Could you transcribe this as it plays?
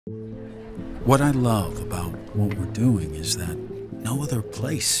What I love about what we're doing is that no other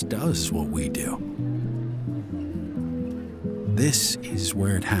place does what we do. This is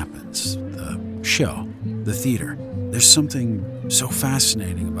where it happens, the show, the theater. There's something so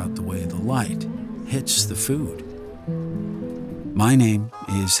fascinating about the way the light hits the food. My name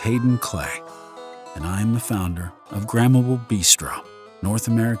is Hayden Clay, and I'm the founder of Grammable Bistro, North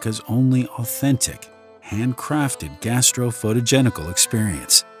America's only authentic, handcrafted gastro-photogenical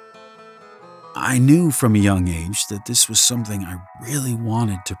experience. I knew from a young age that this was something I really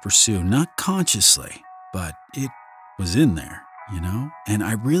wanted to pursue, not consciously, but it was in there, you know? And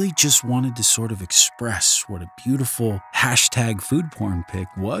I really just wanted to sort of express what a beautiful hashtag foodporn pic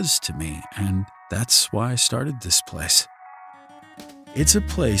was to me, and that's why I started this place. It's a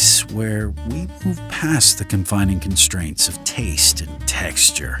place where we move past the confining constraints of taste and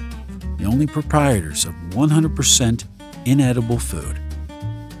texture, the only proprietors of 100% inedible food.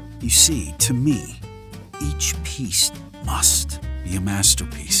 You see, to me, each piece must be a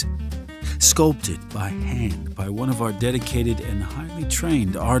masterpiece, sculpted by hand by one of our dedicated and highly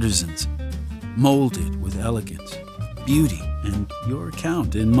trained artisans, molded with elegance, beauty, and your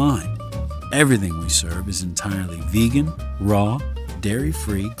account in mind. Everything we serve is entirely vegan, raw,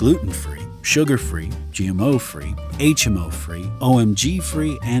 dairy-free, gluten-free, sugar-free, GMO-free, HMO-free,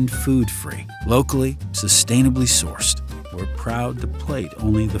 OMG-free, and food-free, locally, sustainably sourced. We're proud to plate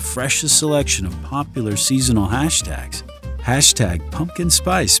only the freshest selection of popular seasonal hashtags. Hashtag pumpkin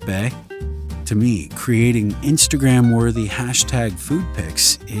spice, bae. To me, creating Instagram-worthy hashtag food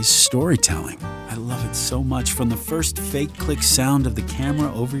pics is storytelling. I love it so much, from the first fake click sound of the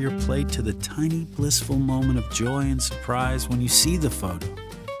camera over your plate to the tiny blissful moment of joy and surprise when you see the photo.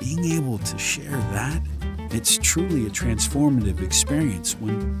 Being able to share that, it's truly a transformative experience.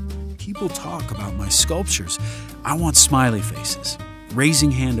 When people talk about my sculptures, I want smiley faces, raising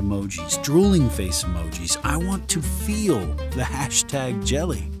hand emojis, drooling face emojis. I want to feel the hashtag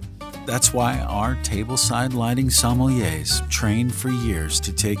jelly. That's why our tableside lighting sommeliers trained for years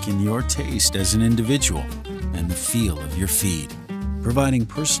to take in your taste as an individual and the feel of your feed, providing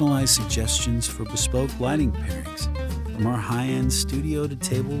personalized suggestions for bespoke lighting pairings from our high-end studio to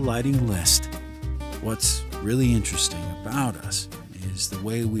table lighting list. What's really interesting about us is the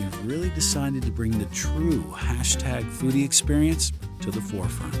way we've really decided to bring the true hashtag foodie experience to the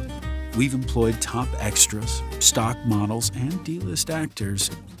forefront. We've employed top extras, stock models, and D-list actors,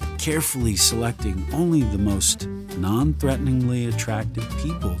 carefully selecting only the most non-threateningly attractive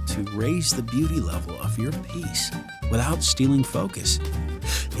people to raise the beauty level of your piece without stealing focus.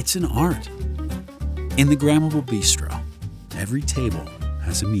 It's an art. In the Grammable Bistro, every table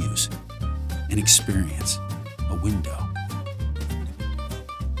has a muse, an experience, a window.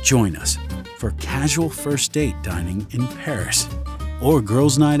 Join us for casual first date dining in Paris, or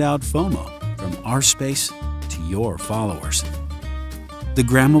Girls' Night Out FOMO, from our space to your followers. The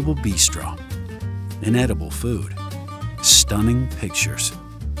Grammable Bistro. Inedible food. Stunning pictures.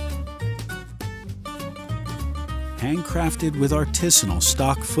 Handcrafted with artisanal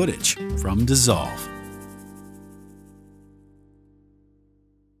stock footage from Dissolve.